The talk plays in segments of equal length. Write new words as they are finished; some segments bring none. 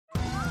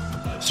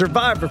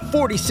Survivor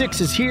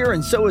 46 is here,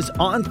 and so is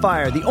On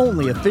Fire, the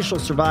only official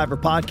Survivor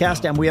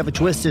podcast, and we have a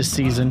twist this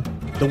season.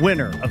 The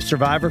winner of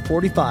Survivor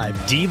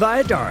 45, Dee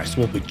Valladares,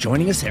 will be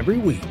joining us every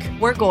week.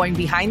 We're going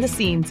behind the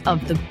scenes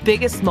of the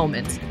biggest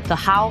moments, the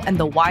how and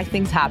the why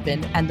things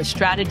happen, and the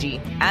strategy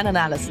and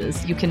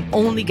analysis you can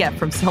only get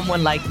from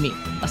someone like me,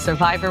 a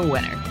Survivor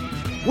winner.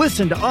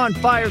 Listen to On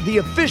Fire, the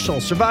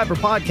official Survivor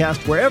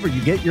podcast, wherever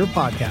you get your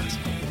podcast.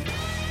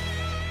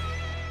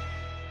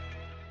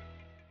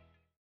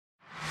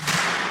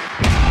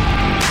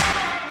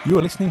 You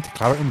are listening to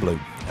Claret and Blue,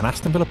 an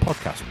Aston Villa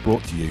podcast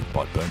brought to you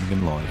by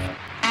Birmingham Live.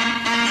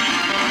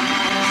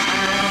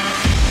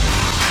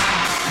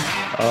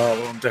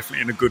 Well, I'm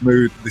definitely in a good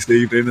mood this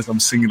evening as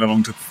I'm singing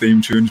along to the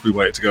theme tunes we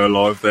wait to go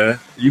live there.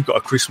 You've got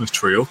a Christmas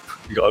tree up.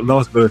 You've got a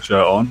nice Villa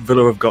shirt on.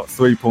 Villa have got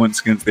 3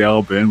 points against the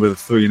Albion with a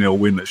 3-0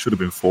 win that should have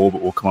been 4,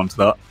 but we'll come on to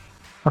that.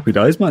 Happy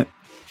days, mate.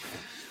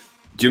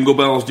 Jingle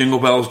bells,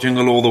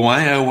 jingle all the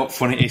way. Oh, what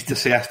fun it is to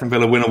see Aston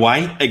Villa win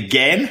away.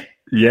 Again?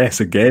 Yes,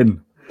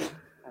 again.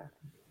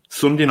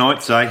 Sunday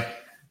nights, for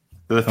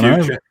the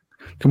future.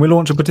 Can we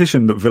launch a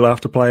petition that Villa have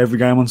to play every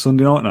game on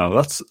Sunday night now?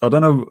 I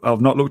don't know, I've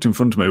not looked in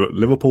front of me, but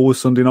Liverpool was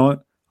Sunday night,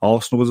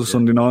 Arsenal was a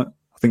Sunday night,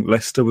 I think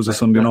Leicester was a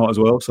Sunday night as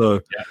well, so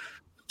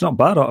it's not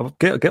bad.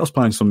 Get us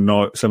playing Sunday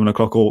night, 7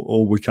 o'clock,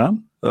 all we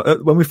can.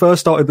 When we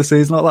first started the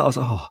season like that, I was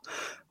like,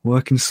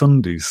 working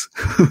Sundays,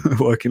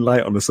 working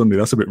late on a Sunday,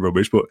 that's a bit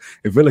rubbish, but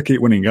if Villa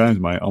keep winning games,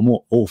 mate, I'm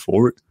all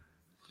for it.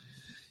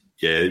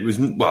 Yeah, it was,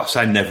 I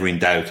say never in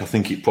doubt. I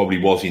think it probably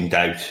was in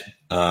doubt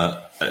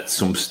at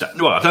some stage.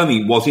 Well, I don't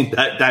think it was in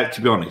doubt, to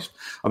be honest.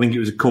 I think it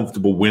was a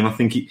comfortable win. I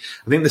think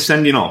the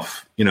sending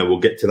off, we'll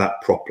get to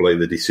that properly,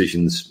 the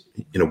decisions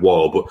in a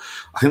while, but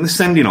I think the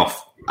sending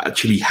off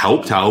actually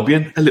helped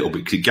Albion a little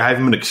bit because it gave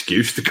them an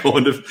excuse to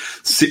kind of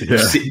sit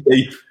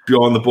deep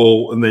behind the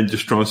ball and then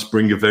just try and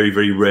spring a very,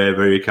 very rare,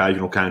 very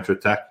occasional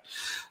counter-attack.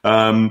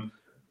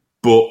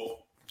 But,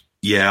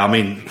 yeah, I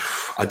mean,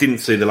 I didn't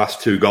see the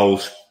last 2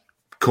 goals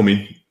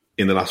coming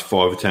in the last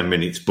 5 or 10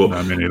 minutes, but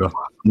no, me neither.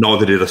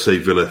 Neither did I see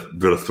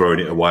Villa throwing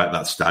it away at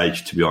that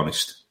stage, to be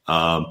honest.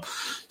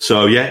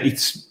 So yeah,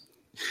 it's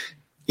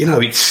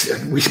we're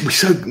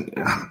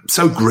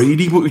so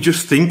greedy, but we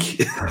just think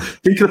of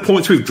the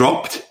points we've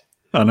dropped.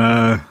 I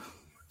know.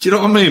 Do you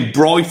know what I mean?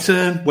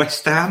 Brighton,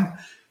 West Ham.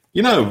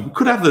 We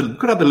could have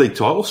the league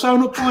title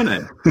sewn up by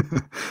now.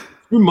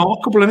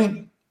 Remarkable, isn't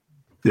it?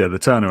 Yeah, the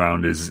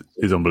turnaround is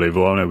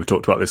unbelievable. I know we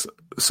talked about this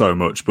so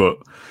much, but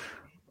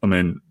I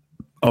mean,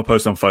 I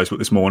posted on Facebook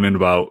this morning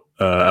about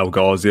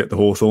GHAZI at the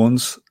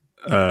Hawthorns,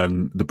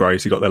 the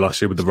brace he got there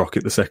last year with the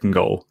rocket, the second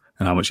goal,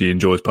 and how much he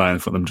enjoys playing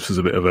for them just as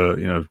a bit of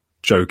a,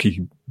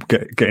 jokey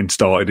getting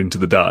started into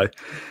the day.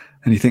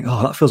 And you think,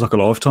 that feels like a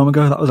lifetime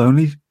ago. That was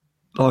only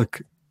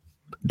like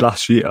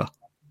last year.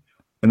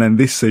 And then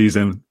this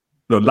season,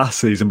 last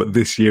season, but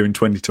this year in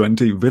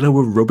 2020, Villa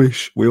were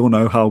rubbish. We all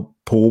know how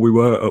poor we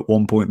were at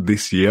one point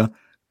this year,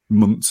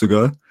 months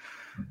ago.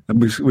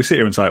 And we sit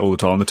here and say it all the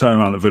time, the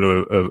turnaround that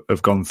Villa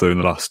have gone through in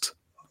the last,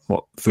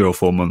 3 or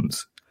 4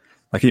 months.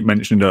 I keep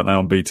mentioning, don't they,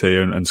 on BT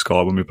and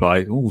Sky when we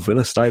play,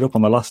 Villa stayed up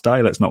on the last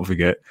day, let's not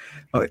forget.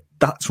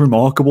 That's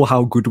remarkable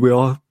how good we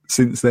are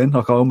since then.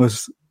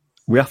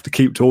 We have to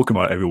keep talking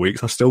about it every week,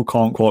 so I still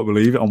can't quite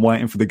believe it. I'm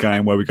waiting for the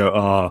game where we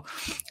go,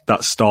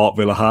 that start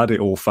Villa had, it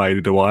all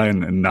faded away,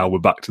 and now we're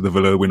back to the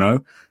Villa we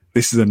know.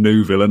 This is a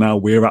new Villa now,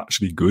 we're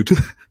actually good.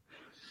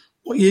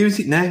 What year is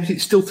it now? Is it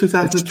still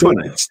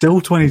 2020? It's still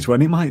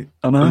 2020, mate.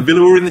 I know. And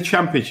Villa were in the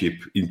Championship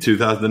in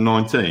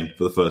 2019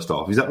 for the first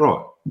half. Is that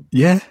right?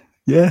 Yeah.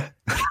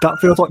 That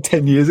feels like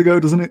 10 years ago,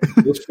 doesn't it?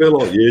 It does feel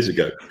like years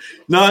ago.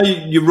 No,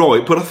 you're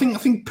right. But I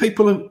think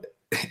people are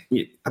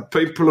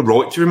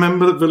right to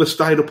remember that Villa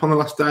stayed up on the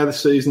last day of the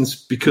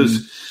seasons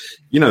because,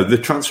 the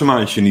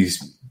transformation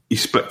is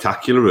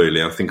spectacular,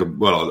 really. I think,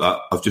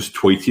 I've just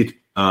tweeted.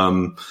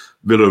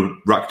 Villa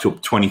racked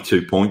up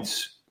 22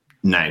 points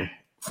now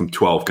from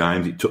 12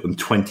 games. It took them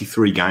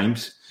 23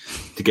 games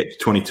to get to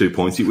 22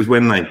 points. It was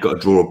when they got a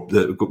draw,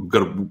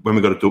 when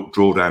we got a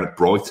draw down at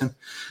Brighton.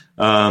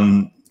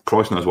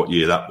 Christ knows what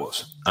year that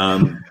was.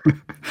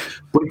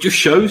 But it just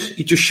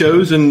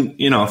shows. And,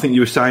 I think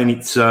you were saying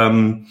it's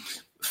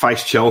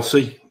face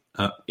Chelsea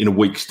in a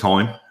week's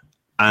time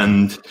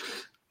and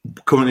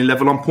currently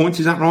level on points.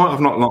 Is that right? I've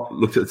not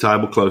looked at the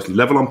table closely.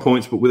 Level on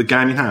points, but with a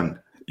game in hand.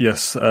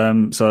 Yes.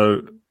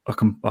 So I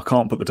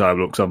can't put the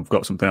table up because I've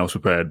got something else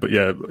prepared. But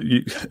yeah,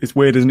 it's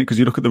weird, isn't it? Because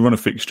you look at the run of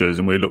fixtures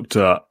and we looked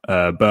at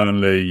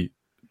Burnley,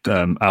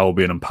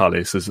 Albion and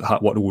Palace.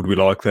 What would we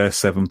like there?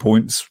 7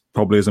 points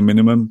probably as a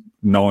minimum.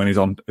 9 is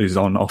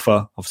on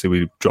offer. Obviously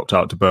we dropped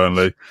out to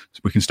Burnley,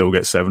 so we can still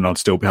get 7. I'd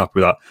still be happy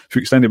with that. If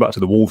you extend it back to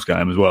the Wolves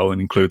game as well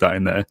and include that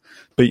in there,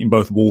 beating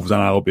both Wolves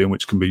and Albion,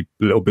 which can be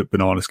a little bit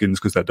banana skins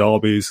because they're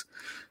derbies.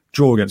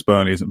 Draw against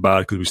Burnley isn't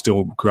bad because we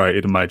still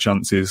created and made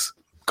chances.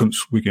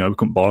 We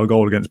couldn't buy a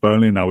goal against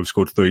Burnley, and now we've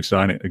scored 3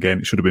 today. And again,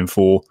 it should have been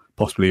 4,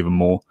 possibly even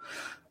more.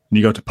 And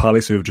you go to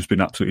Palace, who have just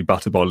been absolutely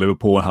battered by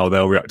Liverpool, and how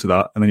they'll react to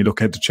that. And then you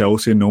look ahead to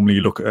Chelsea, and normally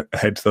you look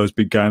ahead to those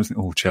big games and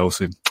think, oh,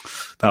 Chelsea,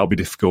 that'll be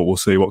difficult. We'll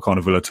see what kind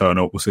of Villa turn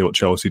up. We'll see what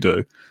Chelsea do.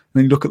 And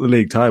then you look at the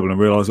league table and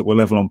realise that we're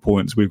level on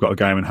points. We've got a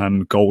game in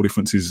hand. Goal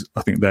differences,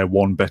 I think they're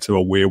one better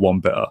or we're one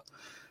better.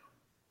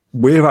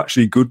 We're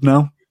actually good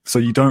now. So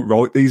you don't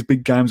write these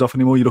big games off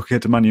anymore. You look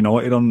ahead to Man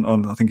United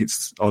on I think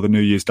it's either New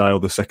Year's Day or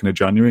the 2nd of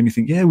January, and you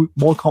think, yeah,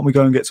 why can't we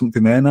go and get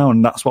something there now?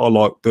 And that's what I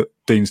like that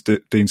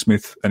Dean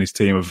Smith and his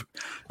team have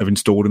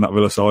installed in that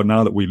Villa side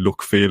now, that we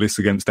look fearless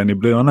against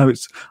anybody. I know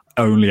it's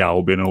only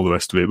Albion and all the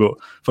rest of it, but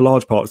for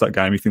large parts of that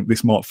game, you think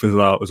this might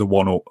fizzle out as a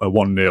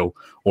 1-0,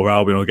 or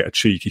Albion will get a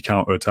cheeky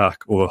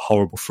counter-attack or a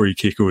horrible free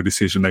kick or a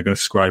decision. They're going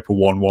to scrape a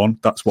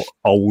 1-1. That's what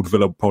old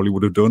Villa probably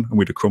would have done, and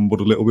we'd have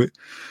crumbled a little bit.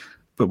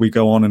 But we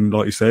go on and,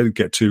 like you said,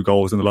 get 2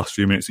 goals in the last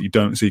few minutes that you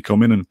don't see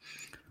coming. And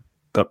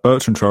that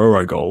Bertrand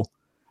Traoré goal,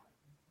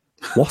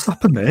 what's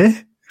happened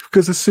there?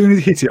 Because as soon as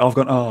he hit it, I've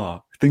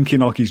gone,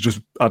 thinking like he's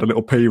just had a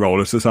little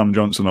P-roller to Sam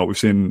Johnson, like we've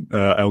seen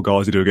El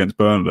Ghazi do against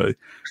Burnley.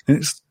 And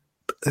it's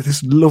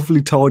this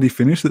lovely, tidy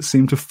finish that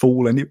seemed to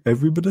fool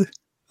everybody.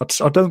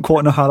 I don't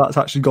quite know how that's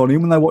actually gone in.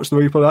 When they watch the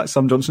replay of that,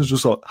 Sam Johnson's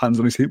just like hands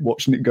on his hip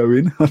watching it go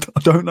in. I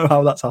don't know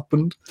how that's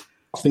happened.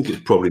 I think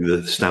it's probably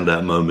the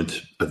standout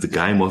moment of the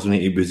game, wasn't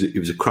it? It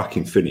was a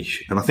cracking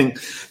finish. And I think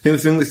the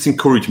thing that's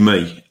encouraged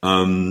me,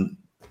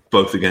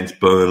 both against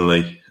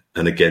Burnley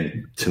and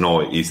again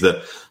tonight, is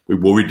that we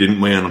worried,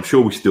 didn't we? And I'm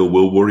sure we still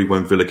will worry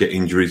when Villa get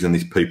injuries and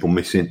there's people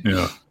missing.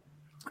 Yeah.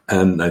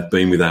 And they've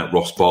been without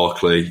Ross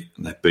Barkley,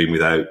 and they've been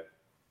without,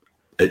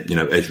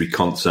 Ezri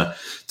Konsa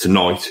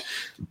tonight.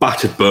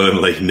 Battered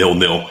Burnley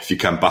 0-0, if you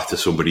can batter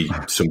somebody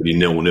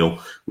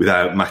 0-0,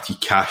 without Matty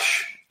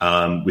Cash,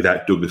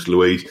 without Douglas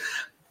Luiz.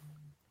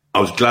 I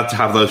was glad to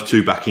have those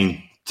 2 back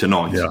in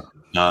tonight. Yeah.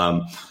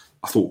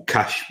 I thought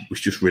Cash was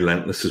just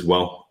relentless as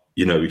well.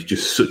 He's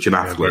just such an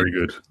athlete. Very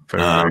good.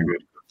 Very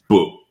good.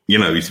 But,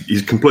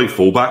 he's a complete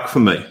fullback for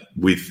me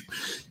with,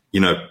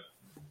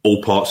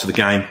 all parts of the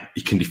game.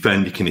 He can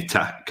defend, he can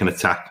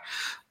attack.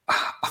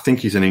 I think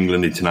he's an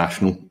England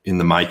international in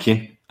the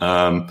making.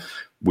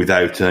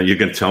 Without, you're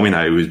going to tell me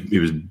now he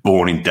was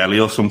born in Delhi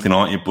or something,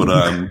 aren't you? But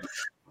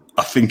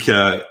I think...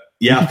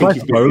 I think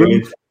he's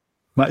Poland.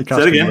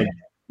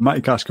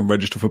 Matty Cash can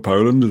register for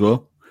Poland as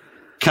well.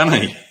 Can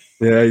he?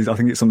 Yeah, I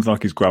think it's something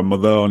like his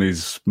grandmother on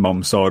his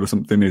mum's side or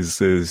something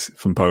is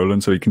from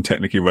Poland, so he can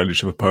technically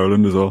register for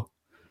Poland as well.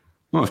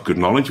 Well, that's good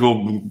knowledge.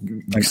 Well,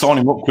 sign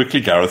him up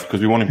quickly, Gareth,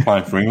 because we want him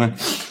playing for England.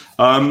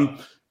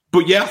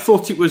 But yeah, I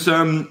thought it was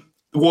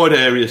wide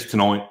areas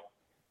tonight.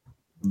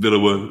 Villa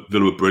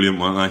were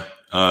brilliant, weren't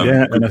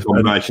they? Good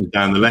combinations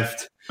down the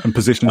left. And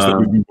positions that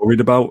we've been worried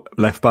about.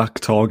 Left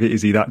back, Target,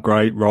 is he that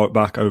great? Right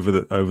back over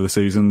the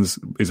seasons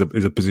is a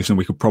position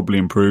we could probably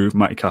improve.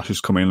 Matty Cash has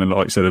come in and,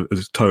 like you said,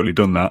 has totally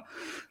done that.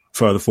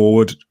 Further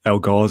forward, El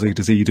Ghazi,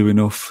 does he do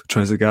enough?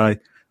 Traoré,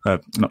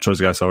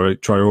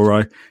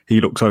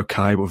 he looks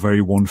okay, but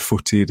very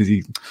one-footed. Is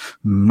he?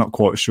 Not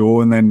quite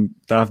sure. And then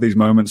they have these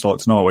moments like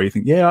tonight where you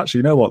think, yeah, actually,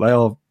 you know what?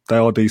 They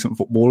are decent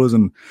footballers.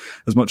 And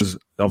as much as,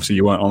 obviously,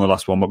 you weren't on the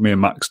last one, but me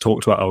and Max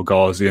talked about El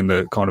Ghazi and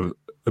the kind of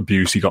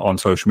abuse he got on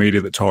social media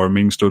that Tyrone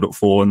Mings stood up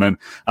for. And then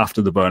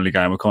after the Burnley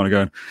game, we're kind of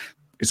going,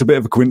 it's a bit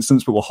of a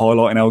coincidence, but we're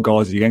highlighting El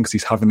Ghazi again because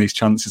he's having these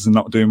chances and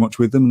not doing much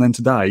with them. And then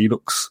today he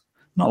looks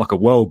not like a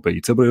world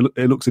beater, but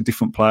it looks a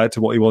different player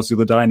to what he was the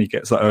other day, and he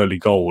gets that early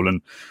goal.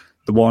 And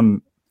the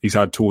one he's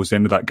had towards the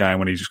end of that game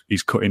when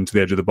he's cut into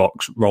the edge of the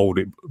box, rolled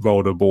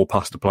a ball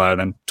past the player, and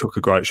then took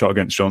a great shot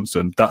against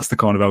Johnson. That's the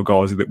kind of El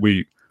Ghazi that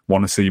we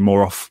want to see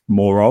more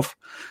of.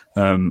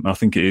 I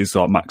think it is,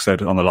 like Max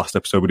said on the last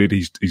episode we did,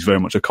 he's very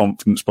much a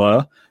confidence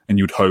player, and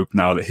you'd hope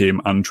now that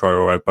him and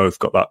Traoré both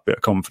got that bit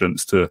of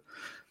confidence to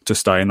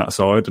stay in that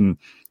side. And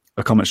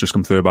a comment's just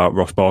come through about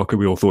Ross Barkley.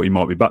 We all thought he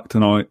might be back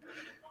tonight.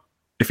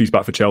 If he's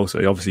back for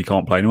Chelsea, obviously he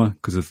can't play anywhere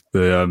because of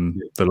the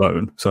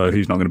loan, so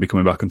he's not going to be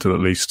coming back until at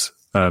least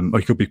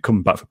he could be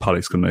coming back for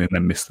Palace, couldn't he, and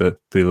then miss the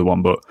other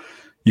one. But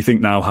you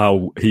think now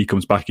how he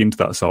comes back into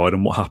that side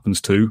and what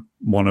happens to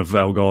one of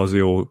El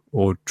Ghazi or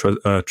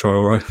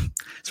Traoré.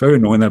 It's very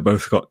annoying they've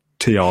both got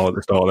TR at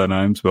the start of their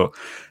names, but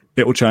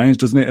it'll change,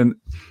 doesn't it? And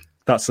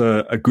that's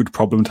a good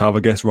problem to have, I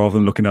guess, rather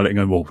than looking at it and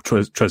going, well,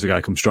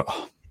 Traoré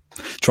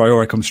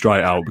comes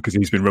straight out because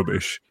he's been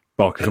rubbish.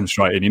 Barker comes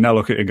straight in. You now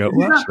look at it and go,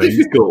 well, actually,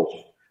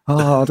 difficult.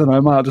 I don't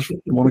know, mate. I just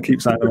want to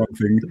keep saying the wrong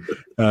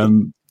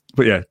thing.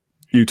 But yeah,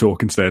 you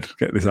talk instead.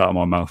 Get this out of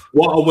my mouth.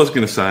 What I was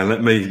going to say, and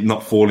let me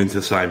not fall into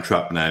the same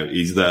trap now,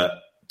 is that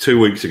 2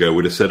 weeks ago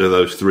we'd have said of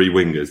those 3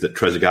 wingers that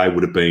Trezeguet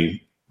would have been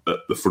at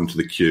the front of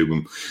the queue.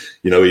 And,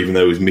 even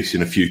though he was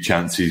missing a few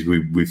chances,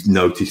 we've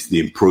noticed the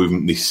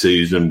improvement this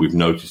season. We've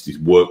noticed his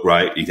work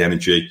rate, his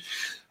energy.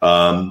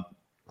 But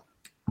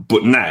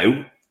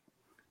now,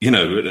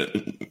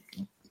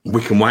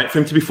 we can wait for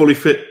him to be fully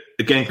fit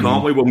again,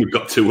 can't we? When we've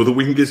got 2 other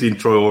wingers in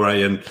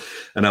Traoré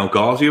and El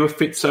Ghazi who are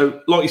fit.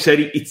 So, like you said,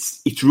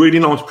 it's really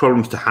nice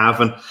problems to have.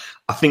 And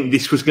I think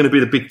this was going to be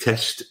the big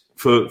test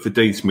for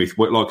Dean Smith.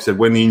 Like I said,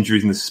 when the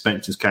injuries and the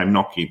suspensions came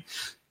knocking,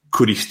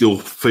 could he still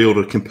field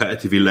a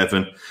competitive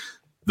 11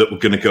 that were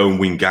going to go and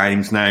win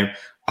games? Now,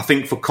 I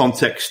think for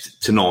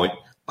context tonight,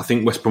 I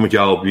think West Bromwich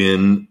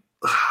Albion,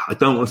 I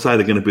don't want to say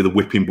they're going to be the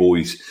whipping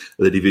boys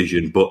of the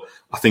division, but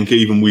I think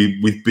even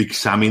with Big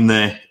Sam in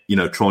there,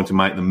 trying to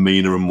make them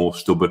meaner and more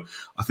stubborn,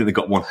 I think they've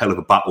got one hell of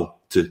a battle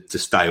to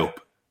stay up.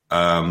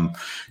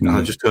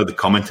 I just heard the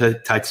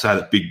commentator say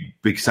that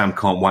Big Sam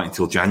can't wait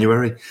until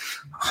January.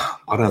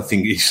 I don't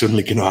think he's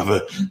suddenly going to have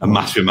a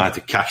massive amount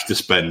of cash to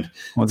spend.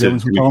 To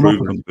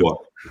improve.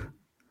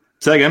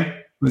 Say again?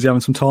 Was he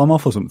having some time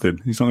off or something?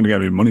 He's not going to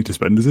get any money to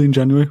spend, is he, in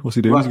January? What's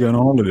he doing? Is he going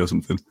on holiday or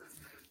something?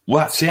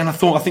 Well, see, and I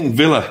think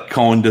Villa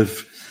kind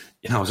of,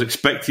 I was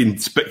expecting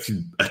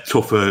a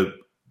tougher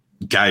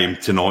game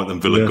tonight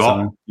than Villa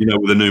got,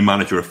 with a new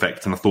manager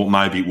effect, and I thought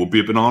maybe it would be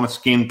a banana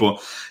skin,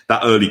 but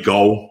that early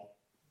goal,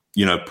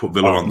 put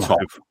Villa on top.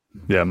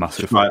 Yeah,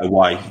 massive. Straight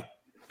away.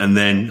 And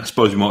then I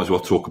suppose we might as well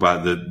talk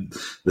about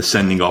the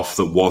sending off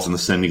that was and the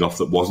sending off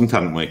that wasn't,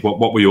 hadn't we?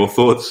 What were your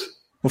thoughts?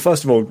 Well,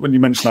 first of all, when you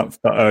mentioned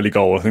that early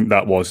goal, I think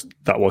that was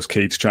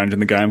key to changing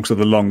the game, because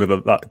the longer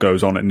that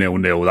goes on at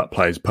 0-0, that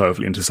plays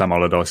perfectly into Sam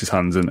Allardyce's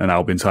hands and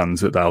Albion's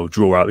hands, that they'll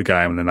draw out the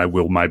game and then they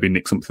will maybe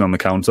nick something on the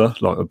counter,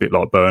 like a bit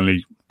like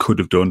Burnley could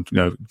have done,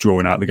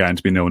 drawing out the game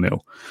to be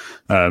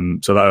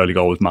 0-0. So that early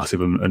goal was massive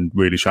and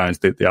really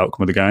changed the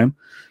outcome of the game.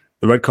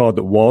 The red card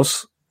that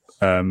was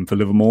for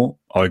Livermore,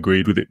 I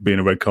agreed with it being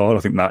a red card.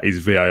 I think that is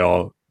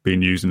VAR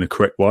being used in the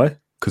correct way.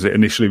 Because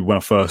initially, when I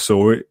first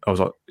saw it, I was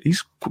like,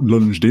 he's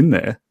lunged in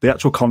there. The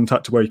actual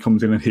contact where he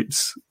comes in and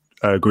hits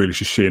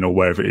Grealish's shin or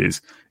wherever it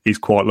is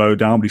quite low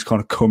down, but he's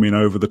kind of coming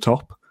over the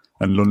top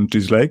and lunged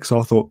his leg. So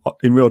I thought,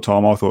 in real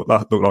time,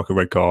 that looked like a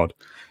red card.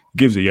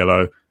 Gives a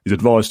yellow. He's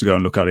advised to go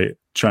and look at it,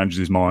 changes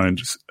his mind,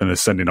 and is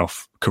sending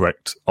off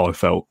correct, I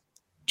felt.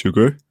 Do you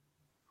agree?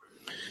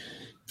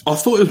 I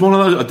thought it was one of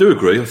those. I do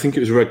agree. I think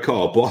it was a red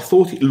card, but I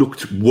thought it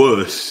looked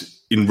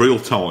worse in real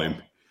time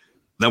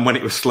than when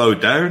it was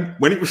slowed down.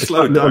 When it was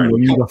slowed down,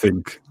 I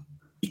think.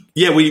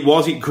 Yeah, well, it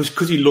was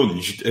because he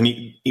lunged, and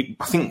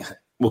I think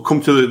we'll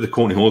come to the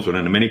Courtney Hawes one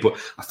in a minute. But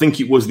I think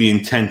it was the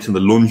intent and the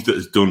lunge that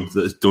has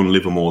done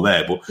Livermore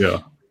there.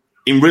 But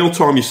in real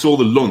time, you saw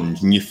the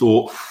lunge and you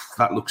thought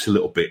that looks a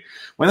little bit.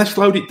 When they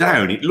slowed it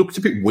down, it looked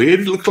a bit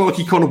weird. It looked like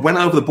he kind of went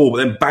over the ball,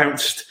 but then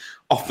bounced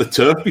off the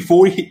turf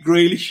before he hit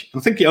Grealish. I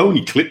think he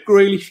only clipped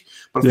Grealish,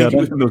 but I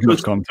think it was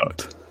much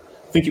contact.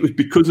 I think it was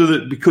because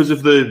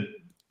of the.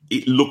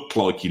 It looked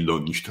like he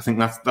lunged. I think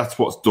that's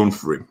what's done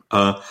for him.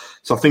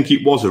 So I think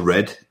it was a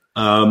red.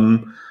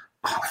 I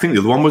think the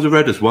other one was a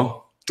red as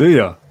well. Do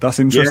you? That's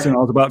interesting. Yeah.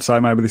 I was about to say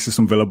maybe this is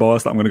some Villa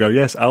bias that I'm going to go,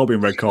 yes,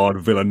 Albion red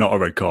card, Villa not a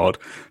red card.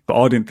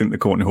 But I didn't think the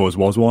Courtney Hawes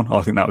was one.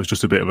 I think that was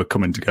just a bit of a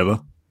coming together.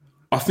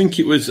 I think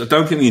it was. I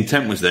don't think the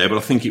intent was there, but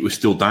I think it was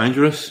still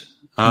dangerous.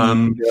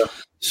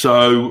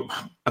 So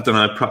I don't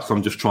know. Perhaps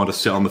I'm just trying to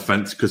sit on the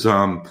fence because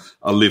I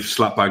live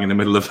slap bang in the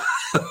middle of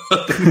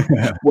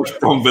West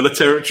Brom Villa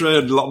territory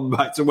and lock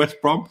back to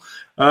West Brom.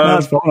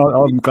 That's fine.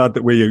 I'm glad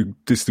that we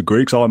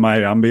disagree, because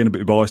I am being a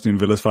bit biased in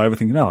Villa's favour,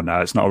 thinking, no,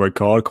 it's not a red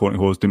card. Courtney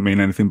Hawes didn't mean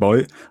anything by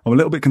it. I'm a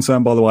little bit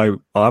concerned, by the way.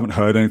 I haven't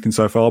heard anything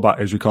so far about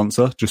Ezri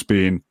Konsa just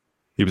being.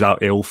 He was out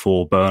ill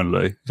for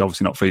Burnley. He's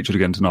obviously not featured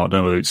again tonight. I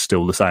don't know whether it's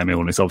still the same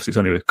illness. Obviously, it's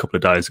only a couple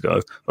of days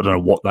ago. I don't know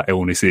what that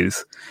illness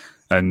is,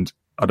 and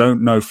I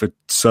don't know for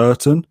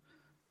certain.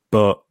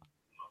 But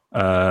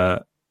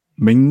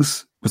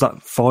Mings, was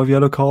that 5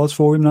 yellow cards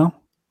for him now?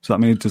 Does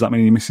that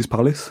mean he misses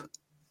Palace?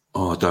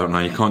 Oh, I don't know.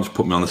 You can't just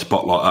put me on the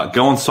spot like that.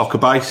 Go on Soccer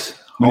Base.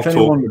 If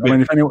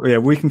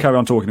anyone, we can carry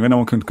on talking. If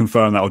anyone can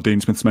confirm that, or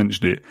Dean Smith's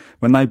mentioned it,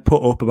 when they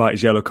put up about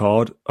his yellow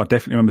card, I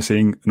definitely remember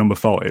seeing number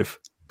 5,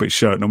 but his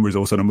shirt number is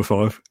also number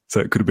 5. So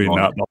it could have been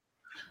that.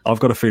 I've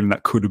got a feeling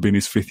that could have been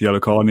his 5th yellow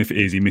card. And if it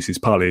is, he misses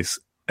Palace.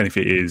 And if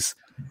it is,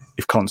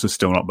 if Consa's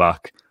still not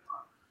back,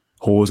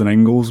 Hawes and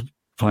Engels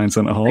playing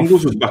centre half.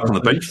 Engels was back on the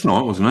bench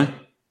tonight, wasn't he?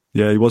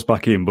 Yeah, he was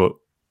back in, but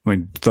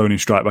throwing him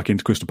straight back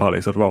into Crystal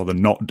Palace, I'd rather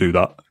not do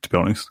that, to be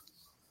honest.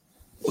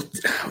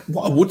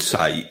 What I would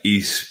say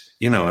is,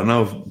 I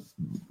know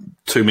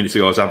 2 minutes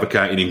ago I was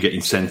advocating him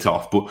getting sent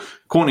off, but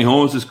Courtney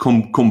Hawes has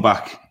come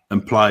back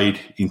and played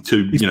in kept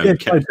 2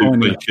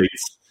 clean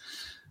sheets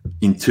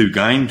in 2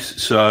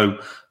 games. So,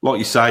 like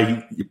you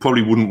say, you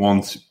probably wouldn't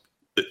want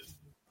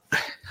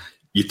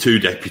your 2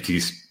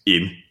 deputies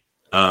in.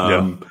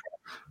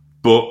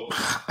 But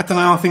I don't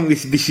know. I think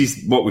this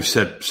is what we've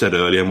said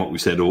earlier and what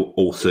we've said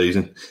all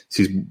season.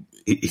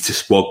 It's a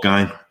squad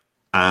game,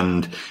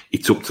 and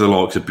it's up to the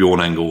likes of Bjorn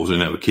Engels.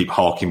 We keep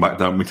harking back,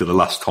 don't we, to the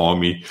last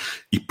time he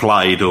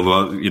played, or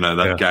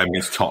that game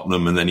against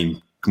Tottenham, and then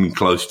him coming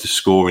close to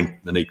scoring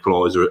an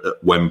equaliser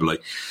at Wembley.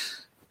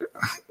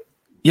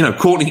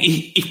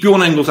 Courtney, if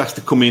Bjorn Engels has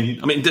to come in,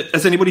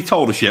 has anybody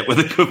told us yet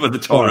whether the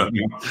time?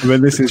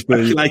 This is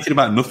speculated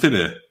about nothing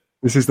here.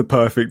 This is the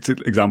perfect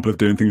example of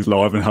doing things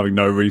live and having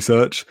no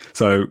research.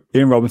 So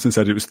Ian Robinson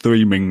said it was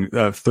 3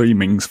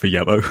 Mings for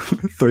yellow,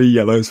 3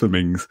 yellows for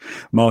Mings.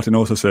 Martin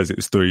also says it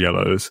was 3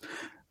 yellows.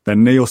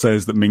 Then Neil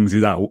says that Mings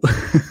is out.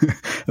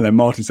 And then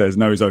Martin says,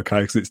 no, he's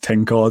okay because it's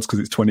 10 cards because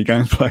it's 20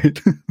 games played.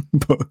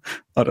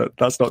 But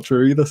that's not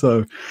true either.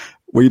 So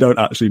we don't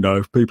actually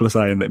know. People are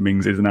saying that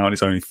Mings isn't out and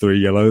it's only 3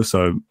 yellows.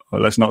 So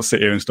let's not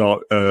sit here and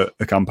start a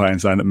campaign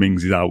saying that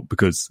Mings is out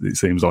because it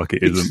seems like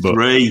it isn't. But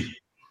 3.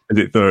 Is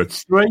it 3?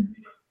 It's 3.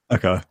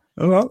 Okay.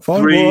 All right,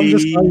 fine. 3 well, I'm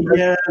just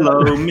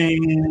yellow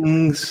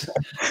Mings.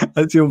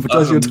 as you're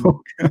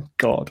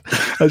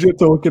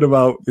talking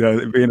about,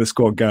 it being a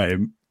squad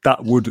game,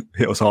 that would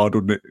hit us hard,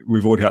 wouldn't it?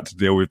 We've already had to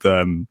deal with.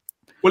 Well,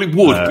 it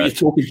would, but you're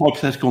talking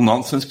hypothetical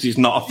nonsense because it's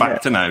not a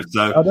factor now.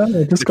 So I don't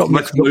know.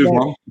 Let's move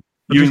on.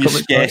 You and your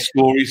scare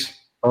stories.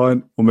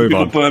 Fine, we'll move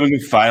on. Birmingham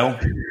fail.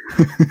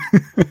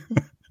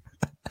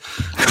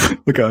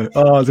 Okay.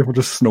 As if I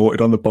just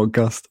snorted on the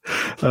podcast.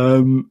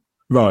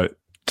 Right.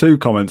 2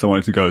 comments I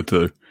wanted to go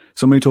to.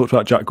 Somebody talked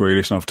about Jack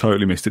Grealish, and I've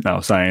totally missed it now,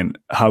 saying,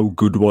 how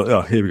good was...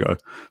 Oh, here we go.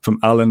 From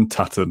Alan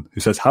Tatton,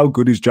 who says, how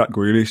good is Jack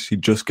Grealish? He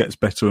just gets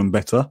better and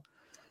better.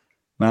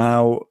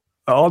 Now,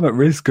 I'm at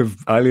risk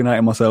of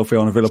alienating myself here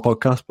on a Villa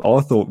podcast, but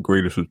I thought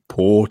Grealish was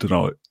poor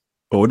tonight.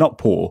 Or not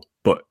poor,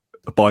 but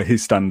by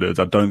his standards,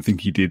 I don't think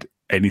he did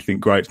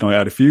anything great tonight. He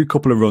had a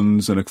couple of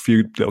runs and a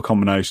few little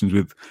combinations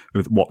with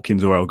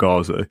Watkins or El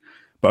Ghazi.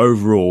 But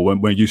overall,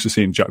 when we're used to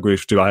seeing Jack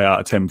Grealish do 8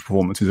 out of 10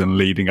 performances and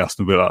leading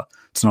Aston Villa,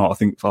 tonight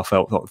I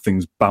felt like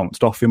things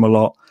bounced off him a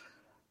lot.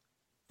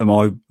 Am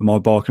I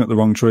barking at the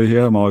wrong tree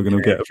here? Am I going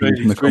to get a few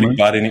in the comments? It's really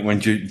bad, isn't it, when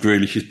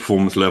Grealish's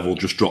performance level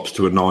just drops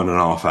to a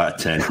 9.5 out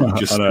of 10. I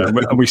know,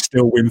 and we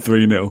still win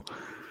 3-0.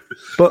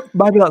 But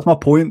maybe that's my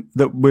point,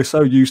 that we're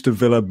so used to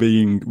Villa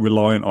being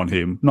reliant on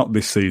him, not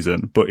this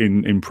season, but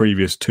in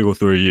previous 2 or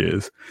 3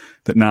 years,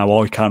 that now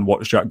I can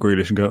watch Jack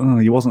Grealish and go, oh,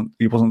 he wasn't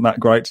that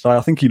great today.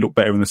 I think he looked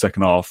better in the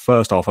second half.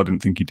 First half, I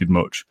didn't think he did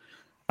much.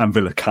 And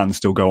Villa can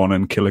still go on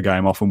and kill a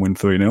game off and win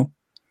 3-0.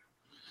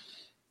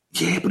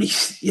 Yeah, but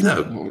he's,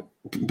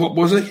 what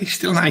was it? He's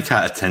still an 8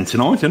 out of 10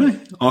 tonight, isn't he?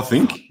 I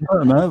think. I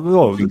don't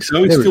know. I think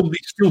so. He's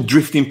still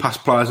drifting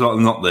past players like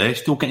they're not there.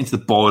 Still getting to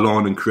the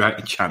byline and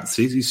creating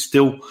chances. He's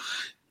still,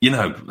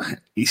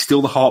 he's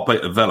still the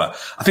heartbeat of Villa.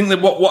 I think that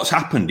what's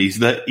happened is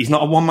that he's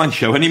not a one-man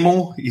show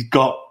anymore. He's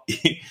got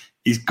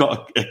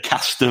a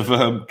cast of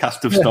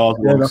stars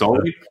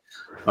alongside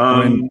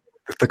him.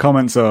 The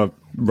comments are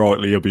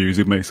rightly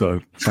abusing me,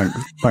 so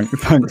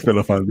thanks,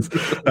 Villa fans.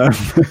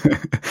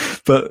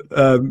 But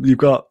you've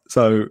got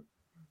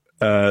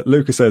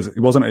Lucas says he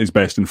wasn't at his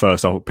best in the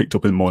first half, picked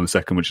up in more in the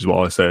second, which is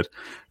what I said.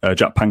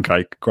 Jack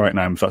Pancake, great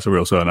name if that's a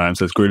real surname,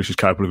 says Grealish is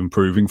capable of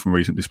improving from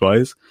recent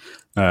displays.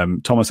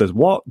 Thomas says,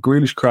 what?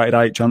 Grealish created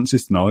 8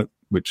 chances tonight,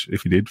 which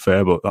if he did,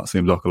 fair, but that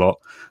seems like a lot.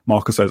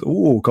 Marcus says,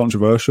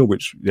 controversial,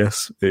 which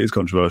yes, it is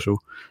controversial.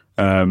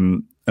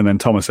 And then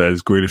Thomas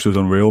says, Grealish was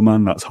unreal,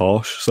 man. That's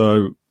harsh.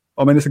 So,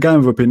 I mean, it's a game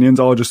of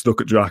opinions. I'll just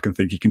look at Jack and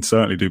think he can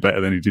certainly do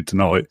better than he did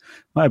tonight.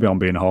 Maybe I'm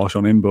being harsh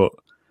on him, but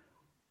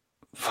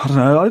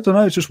I don't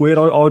know. It's just weird.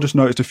 I just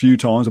noticed a few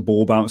times a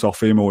ball bounce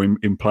off him or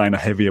him playing a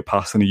heavier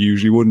pass than he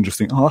usually would and just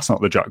think, that's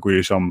not the Jack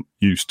Grealish I'm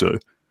used to.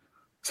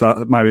 So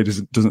that maybe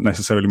it doesn't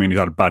necessarily mean he's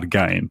had a bad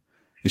game.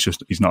 It's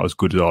just he's not as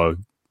good as I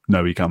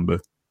know he can be.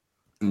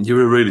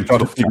 You're a really trying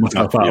to figure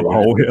myself out of the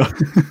hole here.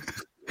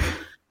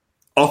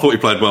 I thought he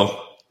played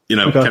well.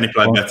 Can he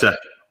play better?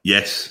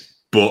 Yes,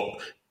 but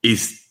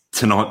is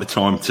tonight the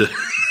time to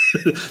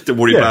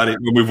worry about it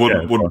when we've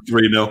won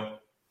 3-0?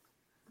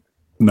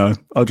 No,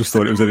 I just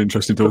thought it was an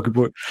interesting talking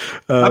point.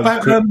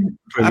 About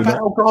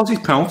El Ghazi's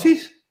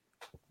penalties?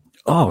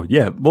 Oh,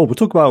 yeah. Well, we'll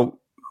talk about...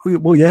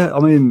 Well, yeah,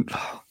 I mean,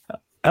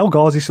 El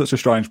Ghazi's such a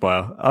strange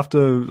player.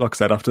 After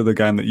the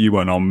game that you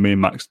went on, me and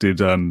Max did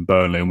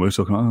Burnley, and we were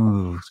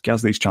talking, he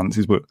has these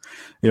chances, but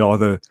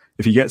either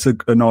if he gets a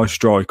nice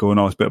strike or a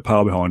nice bit of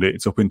power behind it,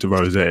 it's up into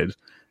row Z, and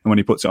when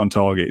he puts it on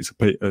target,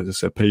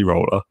 it's a P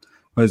roller.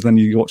 Whereas then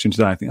you watch him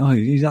today and think,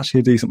 he's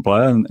actually a decent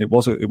player, and it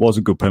was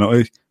a good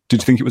penalty.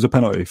 Did you think it was a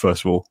penalty,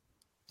 first of all?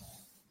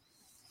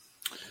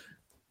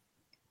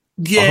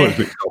 Yeah. I thought it was a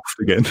bit soft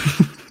again.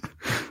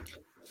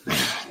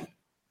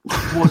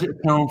 Was it a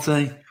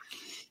penalty?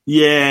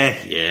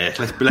 Yeah.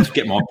 Let's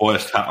get my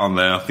biased hat on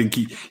there. I think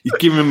he's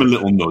giving him a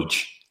little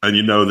nudge, and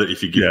you know that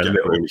if you give Jack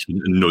Grealish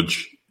a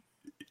nudge,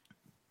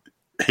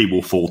 he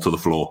will fall to the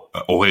floor,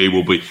 or he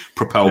will be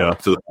propelled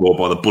to the floor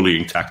by the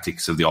bullying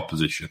tactics of the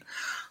opposition.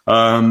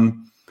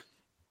 I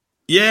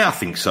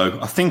think so.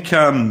 I think...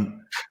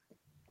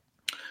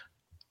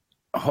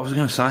 what was I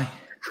going to say?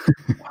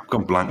 I've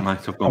gone blank, mate.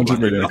 I'm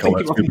just reading the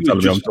comments. People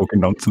telling me I'm talking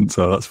nonsense,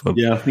 so that's fun.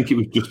 Yeah, I think it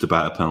was just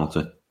about a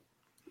penalty,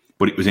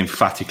 but it was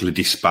emphatically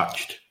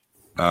dispatched.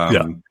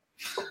 I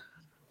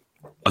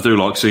do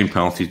like seeing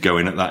penalties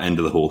going at that end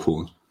of the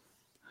Hawthorns.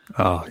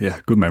 Oh,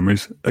 yeah, good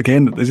memories.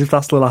 Again, as if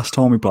that's the last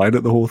time we played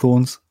at the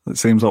Hawthorns. It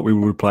seems like we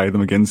would play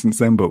them again since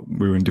then, but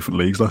we were in different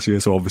leagues last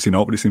year, so obviously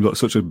not. But it seems like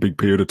such a big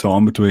period of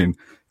time between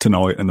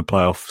tonight and the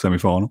playoff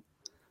semi-final.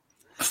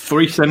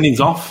 3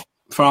 sendings off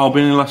for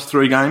Albion in the last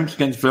 3 games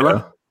against Villa.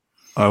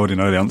 Yeah. I already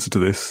know the answer to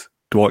this.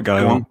 Dwight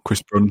Gale,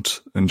 Chris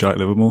Brunt and Jake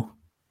Livermore.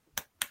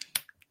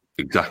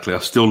 Exactly. I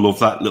still love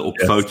that little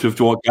photo of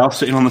Dwight Gale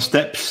sitting on the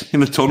steps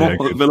in the tunnel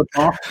at Villa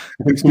Park.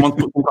 I think someone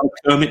put some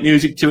Kermit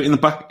music to it in the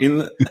back,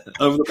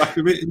 over the back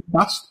of it in the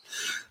past.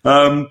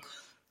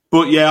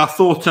 But yeah, I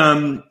thought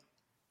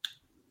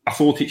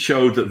it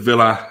showed that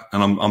Villa,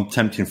 and I'm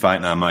tempting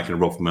fate now, making a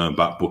rub for my own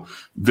back, but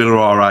Villa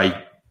are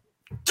a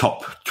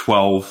top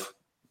 12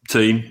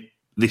 team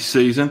this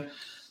season.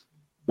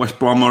 West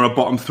Brom are a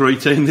bottom 3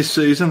 team this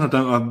season. I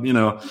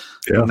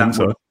think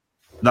so.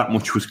 That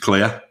much was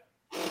clear.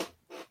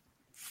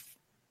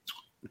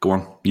 Go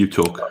on, you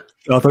talk.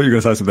 I thought you were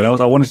going to say something else.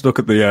 I wanted to look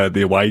at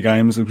the away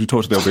games. We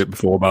talked a little bit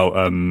before about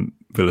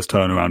Villa's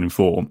turnaround in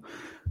form.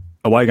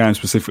 Away games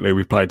specifically,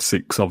 we've played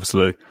 6,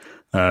 obviously.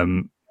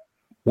 Won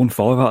 5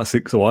 out of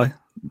 6 away.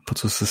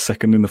 Puts us a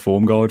second in the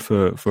form guide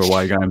for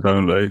away games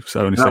only.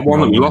 So only that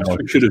one that we lost,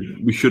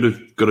 we should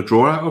have got a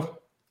draw out of.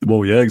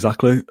 Well, yeah,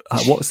 exactly.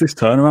 What's this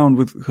turnaround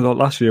with? Because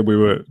last year we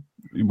were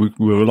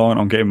reliant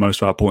on getting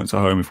most of our points at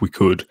home if we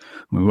could.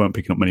 We weren't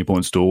picking up many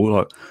points at all.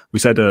 Like we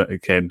said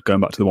again, going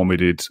back to the one we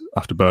did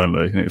after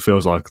Burnley, and it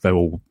feels like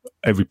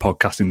every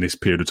podcast in this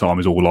period of time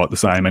is all like the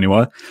same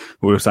anyway.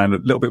 But we were saying a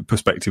little bit of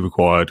perspective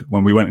required.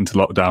 When we went into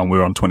lockdown, we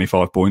were on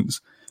 25 points.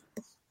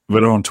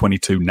 We're on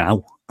 22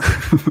 now.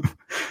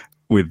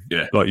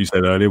 Like you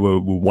said earlier, we're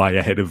way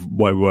ahead of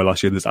where we were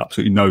last year. There's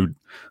absolutely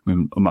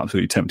I'm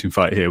absolutely tempting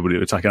fate here, but it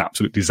would take an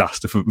absolute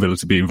disaster for Villa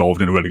to be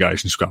involved in a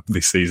relegation scrap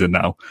this season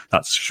now.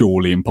 That's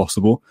surely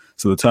impossible.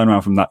 So the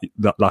turnaround from that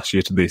last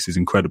year to this is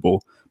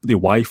incredible. But the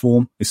away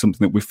form is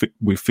something that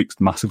we've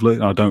fixed massively,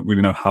 and I don't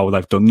really know how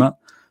they've done that.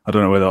 I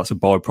don't know whether that's a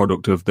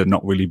byproduct of there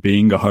not really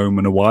being a home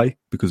and away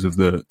because of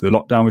the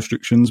lockdown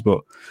restrictions,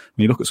 but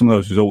when you look at some of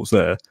those results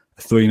there,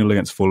 3-0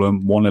 against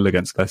Fulham, 1-0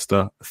 against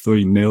Leicester,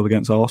 3-0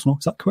 against Arsenal.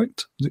 Is that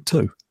correct? Was it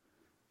 2?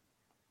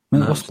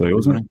 No, it was 3,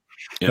 wasn't it?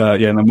 Yeah.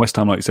 And then West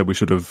Ham, like you said, we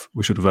should have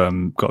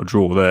got a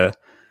draw there,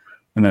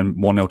 and then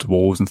 1-0 to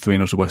Wolves and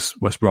 3-0 to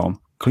West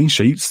Brom. Clean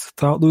sheets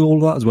throughout all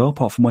of that as well,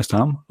 apart from West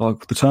Ham.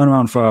 Like the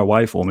turnaround for our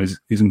away form is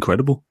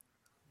incredible.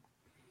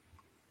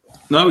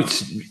 No,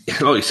 it's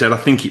like you said. I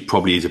think it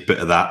probably is a bit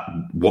of that.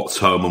 What's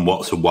home and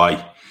what's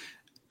away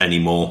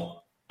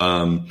anymore.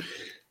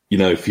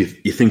 If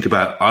you think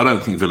about, I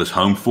don't think Villa's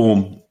home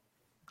form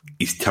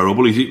is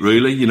terrible, is it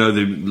really?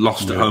 They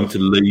lost at home to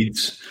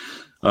Leeds.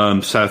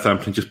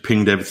 Southampton just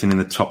pinged everything in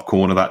the top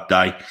corner that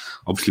day.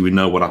 Obviously, we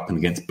know what happened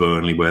against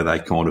Burnley, where they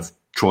kind of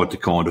tried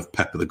to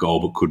pepper the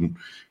goal but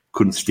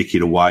couldn't stick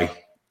it away.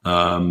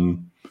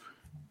 2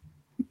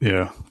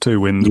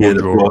 wins, 1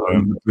 draw,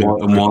 and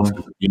one.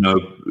 A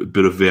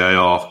bit of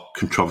VAR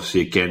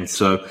controversy again.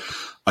 So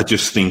I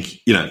just think,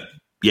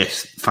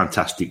 yes,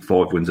 fantastic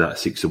 5 wins out of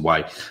 6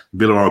 away.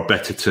 Villa are a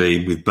better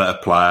team with better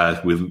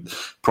players, with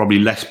probably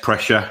less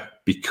pressure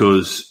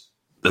because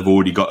they've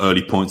already got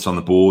early points on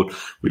the board,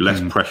 with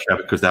less pressure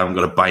because they haven't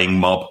got a baying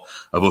mob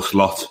of us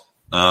lot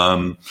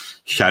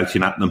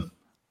shouting at them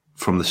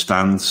from the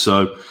stands.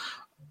 So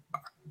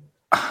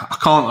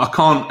I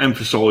can't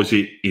emphasise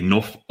it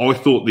enough. I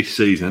thought this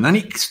season, and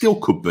it still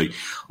could be,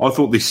 I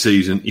thought this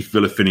season, if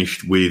Villa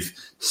finished with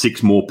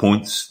 6 more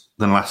points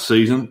than last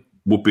season,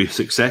 would be a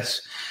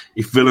success.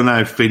 If Villa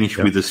now finish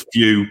with as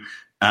few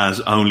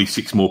as only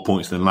 6 more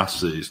points than last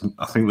season,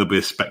 I think there'll be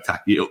a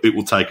spectacular. It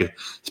will take a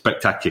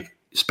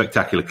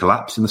spectacular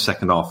collapse in the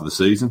second half of the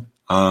season.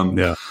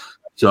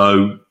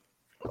 So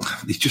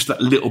it's just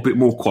that little bit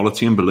more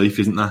quality and belief,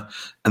 isn't there?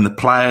 And the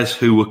players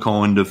who were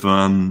kind of,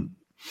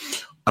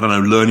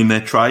 learning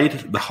their trade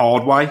the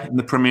hard way in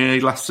the Premier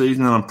League last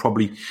season, and I'm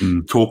probably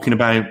talking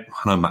about,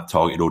 I know Matt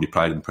Targett had already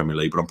played in the Premier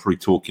League, but I'm probably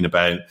talking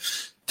about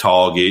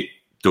Targett,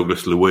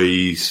 Douglas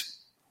Luiz,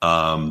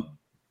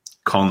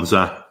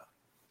 Konza,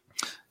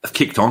 have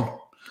kicked on.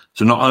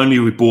 So not only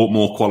have we brought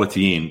more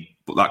quality in,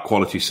 but that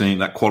quality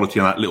and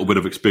that little bit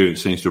of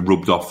experience seems to have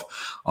rubbed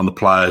off on the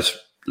players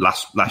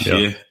last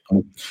year.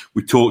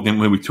 We talked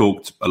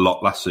a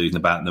lot last season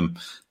about them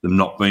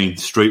not being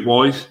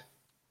streetwise.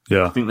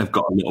 Yeah, I think they've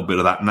got a little bit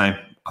of that now.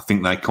 I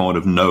think they kind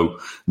of know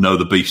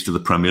the beast of the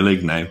Premier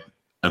League now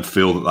and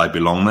feel that they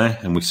belong there,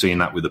 and we're seeing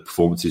that with the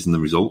performances and the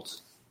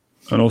results.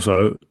 And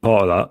also,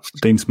 part of that,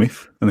 Dean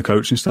Smith and the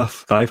coaching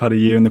staff, they've had a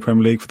year in the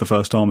Premier League for the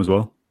first time as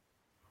well.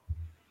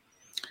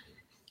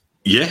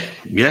 Yeah,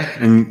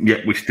 and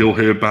yet we still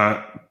hear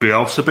about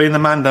Bielsa being the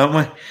man, don't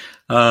we?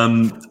 I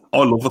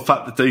love the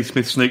fact that Dean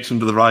Smith sneaks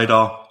under the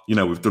radar.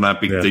 We've done our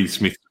big Dean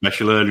Smith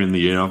special earlier in the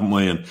year, haven't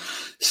we? And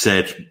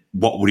said,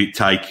 what would it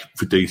take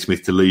for Dean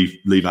Smith to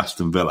leave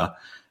Aston Villa?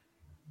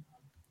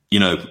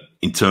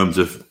 In terms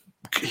of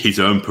his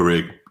own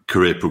career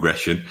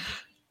progression.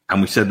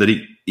 And we said that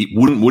it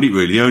wouldn't, would it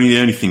really? The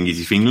only thing is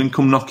if England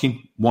come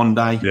knocking one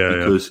day,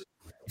 because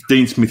if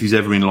Dean Smith is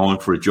ever in line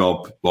for a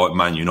job like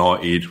Man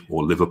United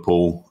or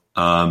Liverpool,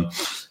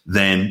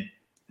 then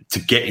to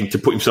get him to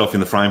put himself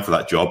in the frame for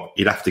that job,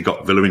 he'd have to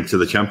got Villa into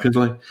the Champions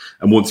League.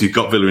 And once he's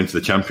got Villa into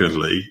the Champions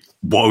League,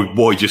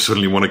 why just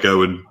suddenly want to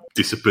go and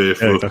disappear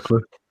for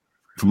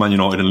Man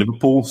United and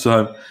Liverpool?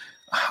 So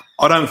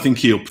I don't think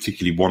he'll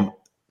particularly want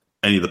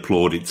any of the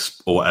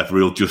plaudits or whatever.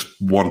 He'll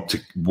just want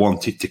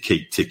it to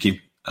keep ticking.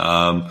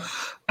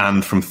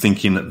 and from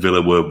thinking that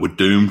Villa were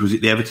doomed. Was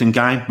it the Everton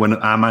game when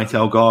our mate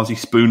El Ghazi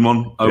spooned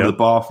one over the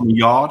bar from the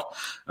yard?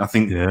 I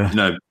think,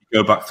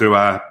 go back through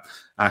our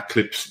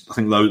clips, I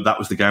think that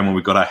was the game when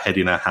we got our head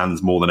in our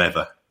hands more than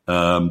ever.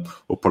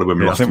 Or probably when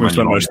we lost. I think we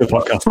spent most of the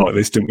podcast like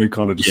this, didn't we?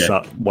 Kind of just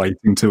sat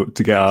waiting to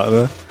get out of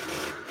there.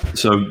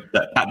 So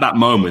at that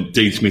moment,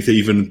 Dean Smith,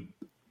 even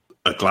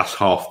a glass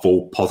half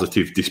full,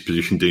 positive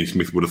disposition, Dean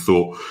Smith would have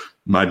thought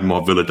maybe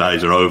my Villa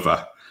days are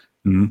over.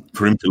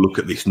 For him to look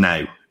at this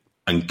now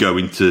and go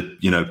into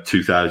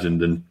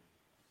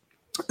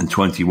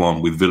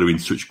 2021 with Villa in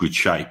such good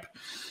shape,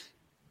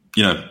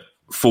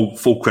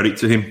 full credit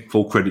to him.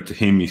 Full credit to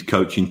him, his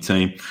coaching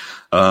team.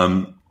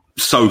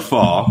 So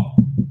far,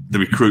 the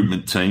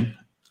recruitment team.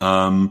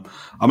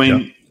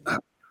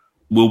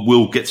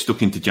 We'll get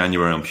stuck into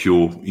January, I'm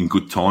sure, in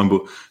good time.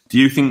 But do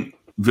you think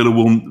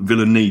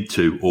Villa need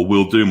to or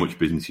will do much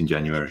business in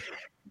January?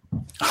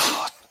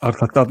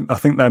 I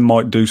think they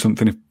might do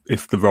something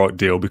if the right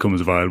deal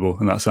becomes available,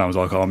 and that sounds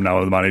like I'm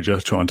now the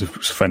manager trying to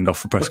fend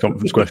off the press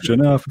conference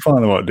question. If we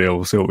find the right deal,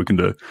 we'll see what we can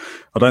do.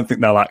 I don't think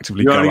they'll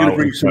actively go out. You're going to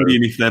bring somebody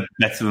in if they're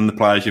better than the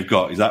players you've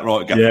got. Is that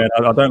right, Gaffer? Yeah,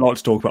 I don't like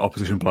to talk about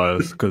opposition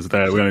players because we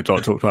only like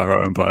to talk about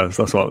our own players.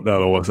 That's what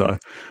they'll always say.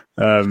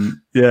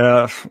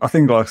 I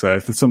think, like I say,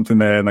 if there's something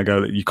there and they go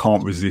that you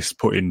can't resist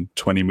putting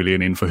 20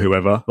 million in for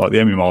whoever, like the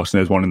Emi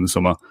Martinez one in the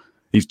summer,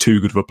 he's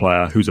too good of a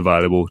player who's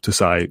available to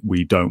say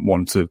we don't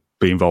want to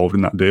be involved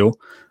in that deal.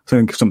 I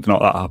think if something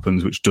like that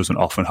happens, which doesn't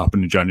often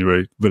happen in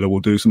January, Villa will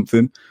do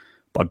something.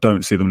 But I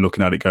don't see them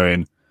looking at it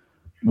going,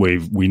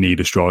 we need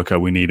a striker,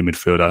 we need a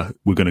midfielder,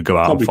 we're going to go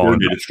out and find.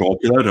 We need a striker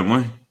though, don't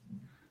we?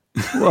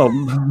 Well,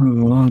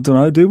 I don't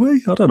know, do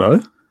we? I don't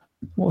know.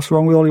 What's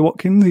wrong with Ollie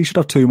Watkins? He should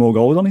have 2 more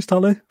goals on his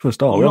tally for a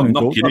start. I'm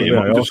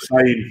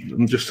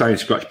just saying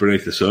scratch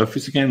beneath the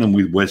surface again, and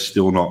we're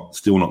still not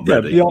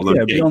ready.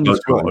 Beyond the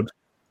squad.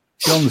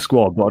 Beyond the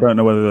squad, but I don't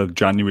know whether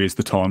January is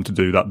the time to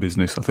do that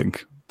business. I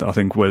think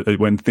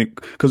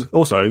because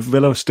also if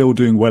Villa are still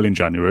doing well in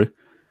January,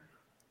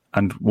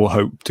 and will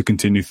hope to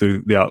continue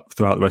throughout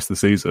the rest of the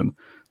season,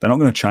 they're not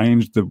going to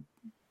change the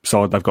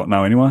side they've got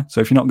now anyway. So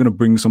if you're not going to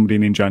bring somebody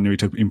in January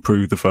to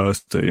improve the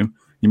first team,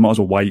 you might as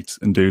well wait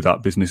and do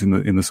that business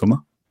in the summer.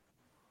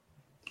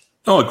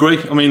 I agree.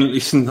 I mean,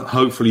 listen,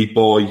 hopefully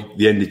by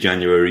the end of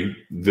January,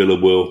 Villa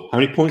will. How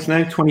many points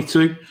now?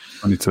 22?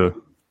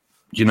 22.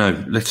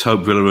 Let's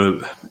hope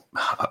Villa.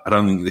 I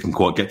don't think they can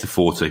quite get to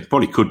 40.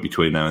 Probably could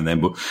between now and then,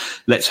 but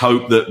let's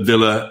hope that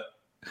Villa.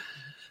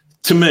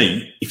 To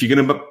me, if you're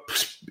going to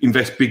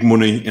invest big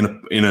money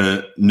in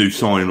a new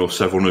signing or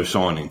several new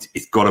signings,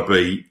 it's got to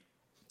be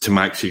to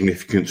make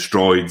significant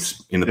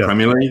strides in the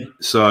Premier League.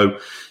 So,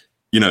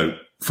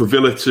 for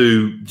Villa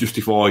to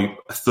justify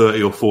a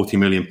 30 or 40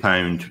 million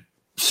pound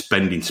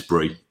spending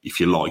spree, if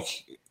you like,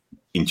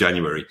 in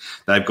January,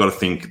 they've got to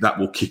think that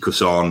will kick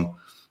us on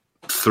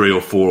 3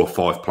 or 4 or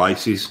 5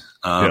 places.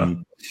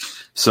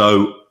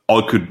 So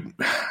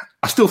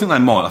I still think they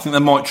might. I think they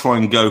might try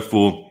and go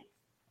for,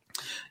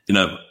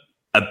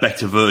 a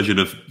better version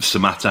of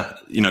Samatta.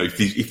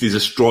 If there's a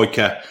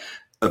striker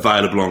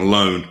available on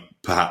loan,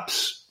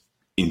 perhaps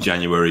in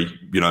January,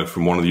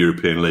 from one of the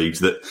European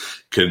leagues that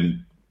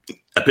can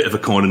a bit of a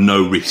kind of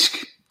no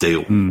risk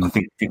deal. I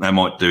think they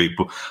might do it,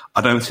 but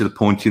I don't see the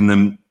point in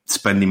them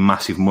spending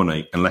massive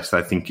money unless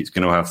they think it's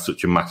going to have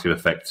such a massive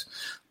effect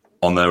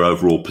on their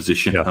overall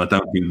position. And I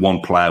don't think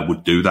one player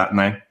would do that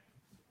now.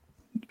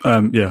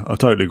 I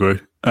totally agree.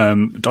 I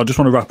just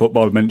want to wrap up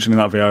by mentioning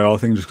that VAR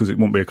thing, just because it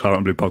won't be a Claret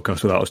and Blue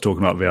podcast without us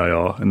talking about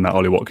VAR and that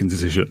Ollie Watkins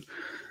decision.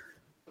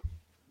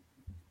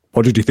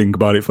 What did you think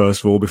about it,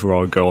 first of all, before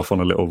I go off on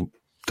a little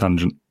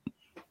tangent?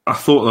 I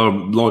thought,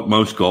 like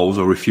most goals,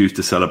 I refused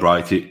to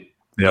celebrate it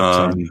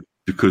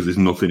because there's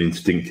nothing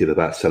instinctive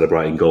about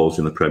celebrating goals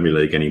in the Premier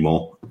League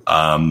anymore. What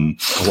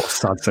a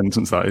sad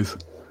sentence that is.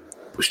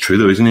 It's true,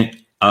 though, isn't it?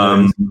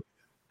 And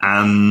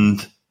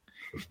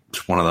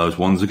it's one of those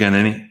ones again,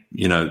 isn't it?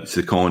 It's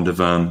the kind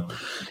of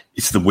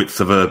it's the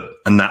width of a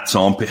gnat's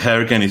armpit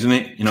hair again, isn't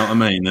it? You know what I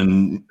mean?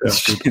 And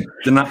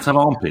the gnats have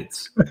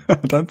armpits. I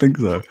don't think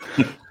so.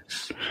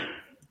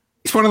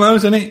 It's one of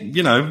those, isn't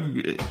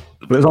it?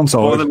 But it's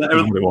onside.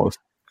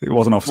 It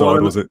wasn't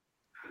offside, was it?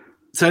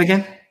 Say it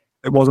again?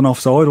 It wasn't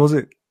offside, was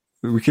it?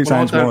 We keep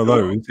saying it's one of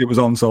those. It was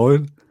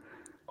onside.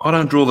 I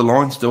don't draw the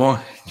lines, do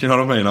I? Do you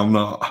know what I mean? I'm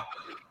not.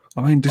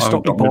 I mean, just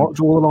stop the part,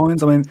 draw the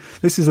lines. I mean,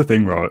 this is the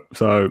thing, right?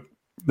 So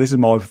this is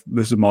my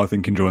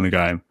thinking during the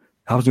game.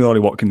 Happens with Ollie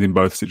Watkins in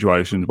both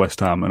situations, West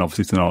Ham and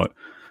obviously tonight.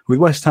 With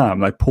West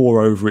Ham, they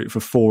pour over it for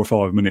 4 or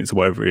 5 minutes or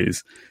whatever it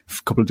is.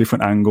 A couple of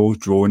different angles,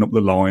 drawing up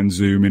the line,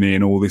 zooming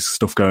in, all this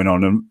stuff going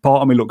on. And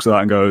part of me looks at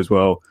that and goes,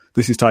 well,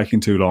 this is taking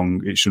too long.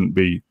 This shouldn't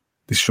be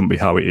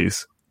how it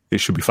is. It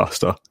should be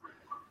faster.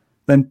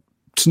 Then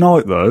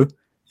tonight, though,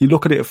 you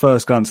look at it at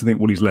first glance and think,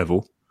 well, he's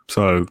level.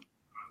 So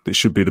it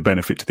should be the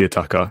benefit to the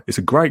attacker. It's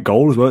a great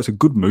goal as well. It's a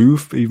good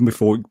move, even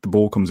before the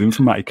ball comes in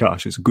from Matty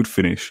Cash. It's a good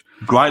finish.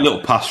 Great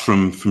little pass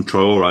from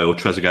Traore or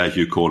Trezeguet, as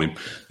you call him.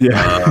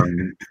 Yeah.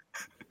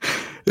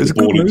 It's a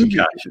good move.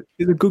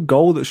 It's a good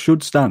goal that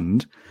should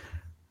stand.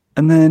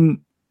 And then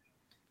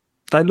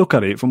they look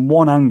at it from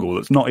one angle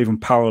that's not even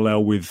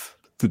parallel with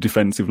the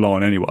defensive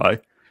line anyway,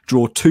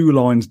 draw 2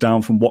 lines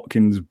down from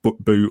Watkins'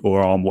 boot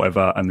or arm,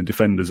 whatever, and the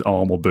defender's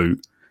arm or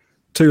boot.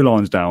 2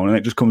 lines down, and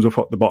it just comes up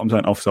at the bottom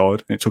saying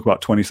offside, and it took about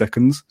 20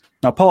 seconds.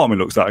 Now, part of me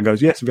looks at that and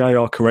goes, yes,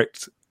 VAR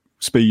correct,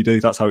 speedy,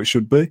 that's how it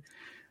should be.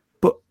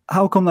 But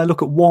how come they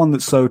look at one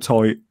that's so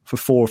tight for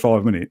 4 or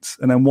 5 minutes,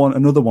 and then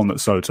another one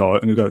that's so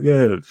tight, and you go,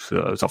 yeah,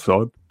 it's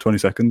offside, 20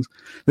 seconds.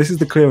 This is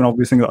the clear and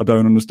obvious thing that I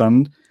don't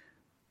understand.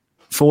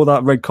 For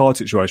that red card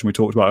situation we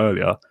talked about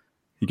earlier,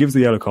 he gives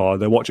the yellow card,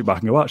 they watch it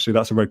back and go, actually,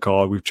 that's a red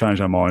card, we've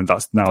changed our mind,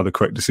 that's now the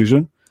correct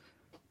decision.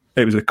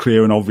 It was a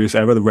clear and obvious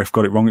error, the ref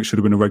got it wrong, it should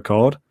have been a red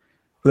card.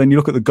 But then you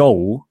look at the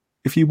goal,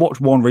 if you watch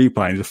one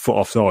replay and he's a foot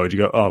offside, you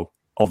go, oh,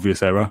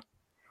 obvious error,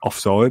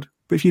 offside.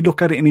 But if you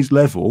look at it in his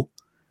level,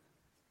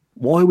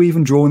 why are we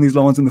even drawing these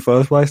lines in the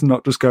first place and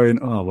not just going,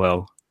 oh,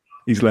 well,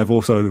 he's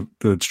level, so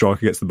the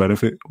striker gets the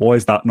benefit? Why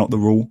is that not the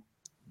rule?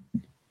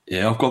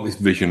 Yeah, I've got this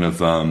vision of,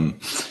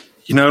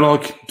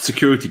 like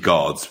security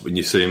guards, when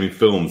you see them in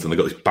films and they've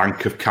got this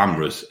bank of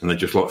cameras and they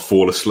just like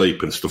fall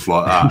asleep and stuff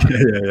like that.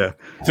 Yeah.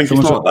 I think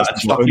it's like that.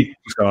 Stockley,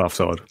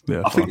 offside.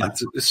 Yeah, I think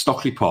that's the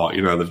Stockley part,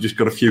 they've just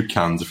got a few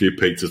cans, a few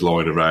pizzas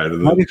lying around.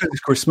 And maybe because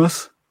it's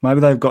Christmas. Maybe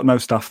they've got no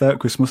staff there at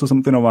Christmas or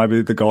something, or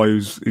maybe the guy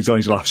he's on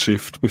his last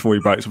shift before he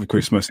breaks up for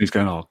Christmas, he's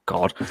going, oh,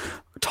 God,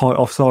 tight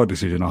offside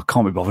decision. I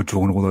can't be bothered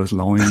drawing all those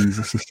lines.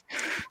 Just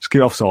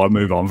get offside,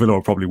 move on. Villa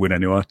will probably win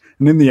anyway.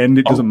 And in the end,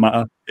 it doesn't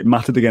matter. It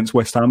mattered against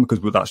West Ham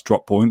because that's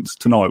drop points.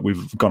 Tonight,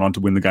 we've gone on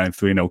to win the game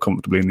 3-0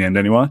 comfortably in the end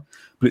anyway.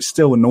 But it's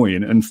still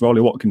annoying. And for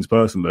Ollie Watkins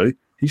personally,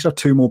 he should have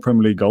 2 more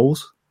Premier League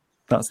goals.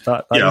 That's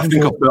that. Yeah, I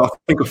think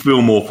I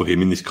feel more for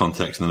him in this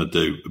context than I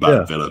do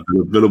about Villa.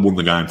 Villa won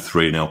the game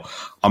 3-0.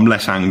 I'm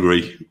less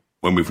angry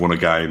when we've won a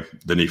game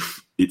than if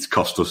it's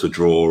cost us a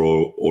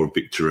draw or a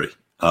victory.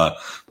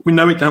 We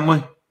know it, don't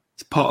we?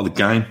 It's part of the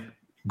game.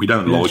 We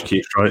don't like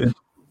it. Right.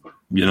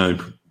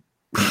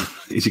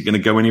 Is it going to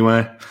go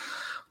anywhere?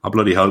 I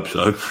bloody hope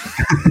so.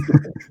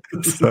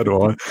 So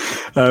do I.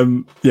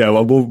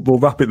 Well, we'll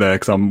wrap it there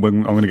because I'm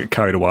going to get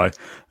carried away.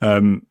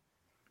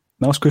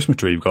 Nice Christmas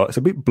tree you've got. It's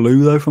a bit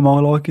blue though, for my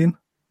liking.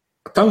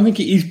 I don't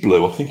think it is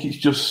blue. I think it's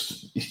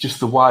just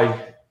the way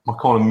my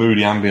kind of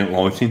moody ambient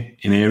lighting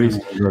in here is.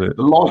 The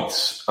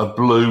lights are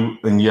blue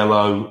and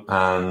yellow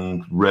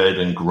and red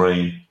and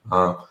green.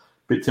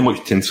 Bit too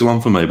much tinsel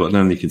on for me, but I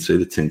don't think you can see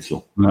the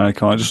tinsel. No, I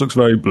can't. It just looks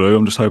very blue.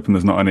 I'm just hoping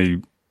there's not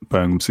any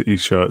Birmingham City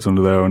shirts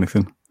under there or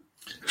anything.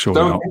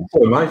 Surely not. Think so,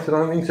 mate. I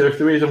don't think so. If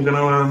there is, I'm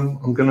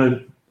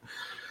gonna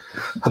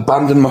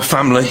abandon my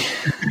family.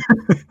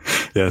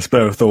 Yeah,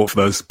 spare a thought for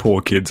those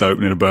poor kids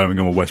opening a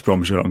Birmingham or West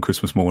Brom shirt on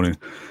Christmas morning.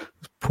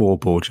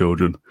 Poor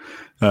children.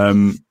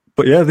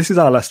 But yeah, this is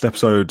our last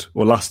episode,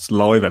 or last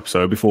live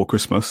episode before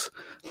Christmas.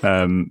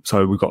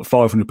 So we've got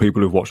 500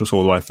 people who've watched us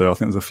all the way through. I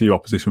think there's a few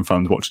opposition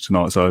fans watching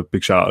tonight, so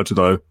big shout out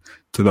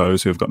to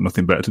those who have got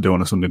nothing better to do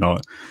on a Sunday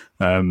night.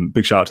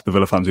 Big shout out to the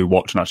Villa fans who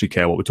watch and actually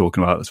care what we're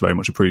talking about. That's very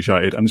much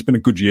appreciated. And it's been a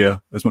good year,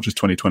 as much as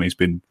 2020 has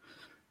been,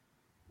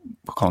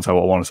 I can't say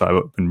what I want to say,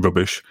 but been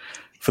rubbish.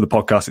 For the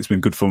podcast, it's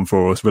been good fun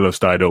for us. Villa have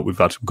stayed up. We've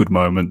had some good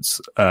moments.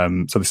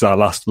 So this is our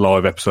last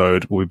live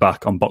episode. We'll be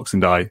back on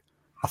Boxing Day,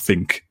 I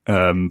think,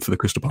 for the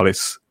Crystal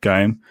Palace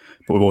game.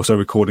 But we're also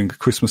recording a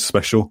Christmas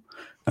special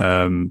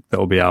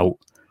that'll be out.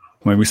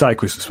 I mean, we say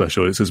Christmas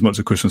special. It's as much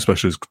a Christmas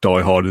special as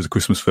Die Hard as a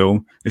Christmas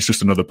film. It's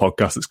just another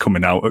podcast that's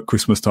coming out at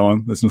Christmas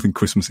time. There's nothing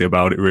Christmassy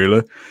about it,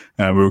 really.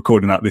 We're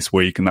recording that this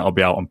week, and that'll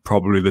be out on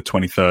probably the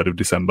 23rd of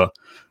December.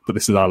 But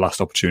this is our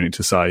last opportunity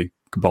to say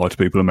goodbye to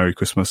people and Merry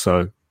Christmas.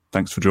 So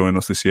thanks for joining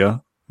us this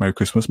year. Merry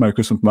Christmas, Matt,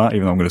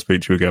 even though I'm going to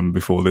speak to you again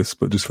before this,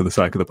 but just for the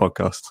sake of the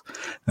podcast.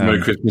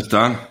 Merry Christmas,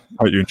 Dan.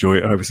 Hope you enjoy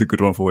it. I hope it's a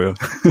good one for you.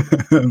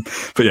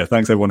 But yeah,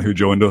 thanks everyone who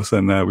joined us,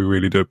 and we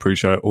really do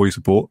appreciate all your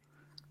support.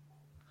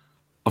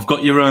 I've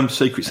got your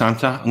Secret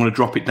Santa. I'm going to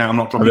drop it down. I'm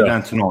not dropping it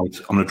down tonight.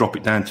 I'm going to drop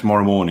it down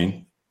tomorrow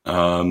morning.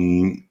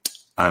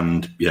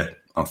 And yeah,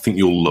 I think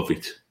you'll love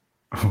it.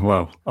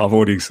 Well, I've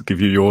already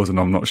given you yours, and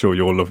I'm not sure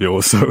you'll love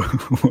yours, so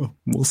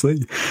we'll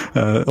see.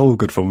 All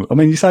good fun. I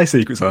mean, you say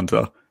Secret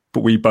Santa,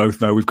 but we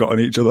both know we've got on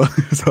each other,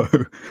 so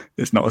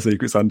it's not a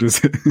Secret Santa,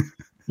 is it?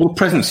 Well,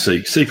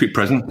 secret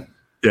present.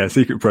 Yeah,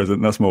 secret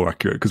present. That's more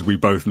accurate because we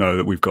both know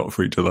that we've got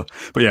for each other.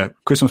 But yeah,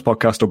 Christmas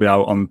podcast will be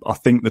out on, I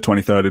think, the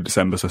 23rd of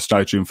December, so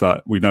stay tuned for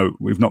that. We know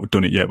we've not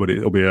done it yet, but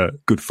it'll be a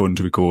good fun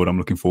to record. I'm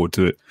looking forward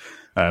to it.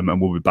 And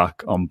we'll be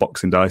back on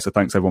Boxing Day. So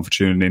thanks everyone for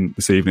tuning in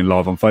this evening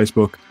live on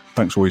Facebook.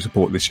 Thanks for all your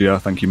support this year.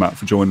 Thank you, Matt,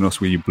 for joining us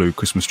with your blue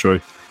Christmas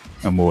tree.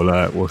 And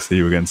we'll see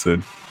you again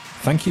soon.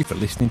 Thank you for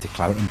listening to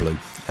Claret and Blue,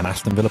 an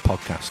Aston Villa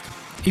podcast.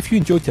 If you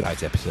enjoyed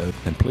today's episode,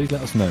 then please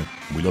let us know.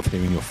 We love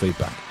hearing your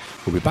feedback.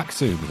 We'll be back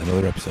soon with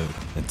another episode.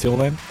 Until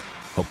then,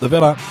 up the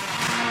Villa.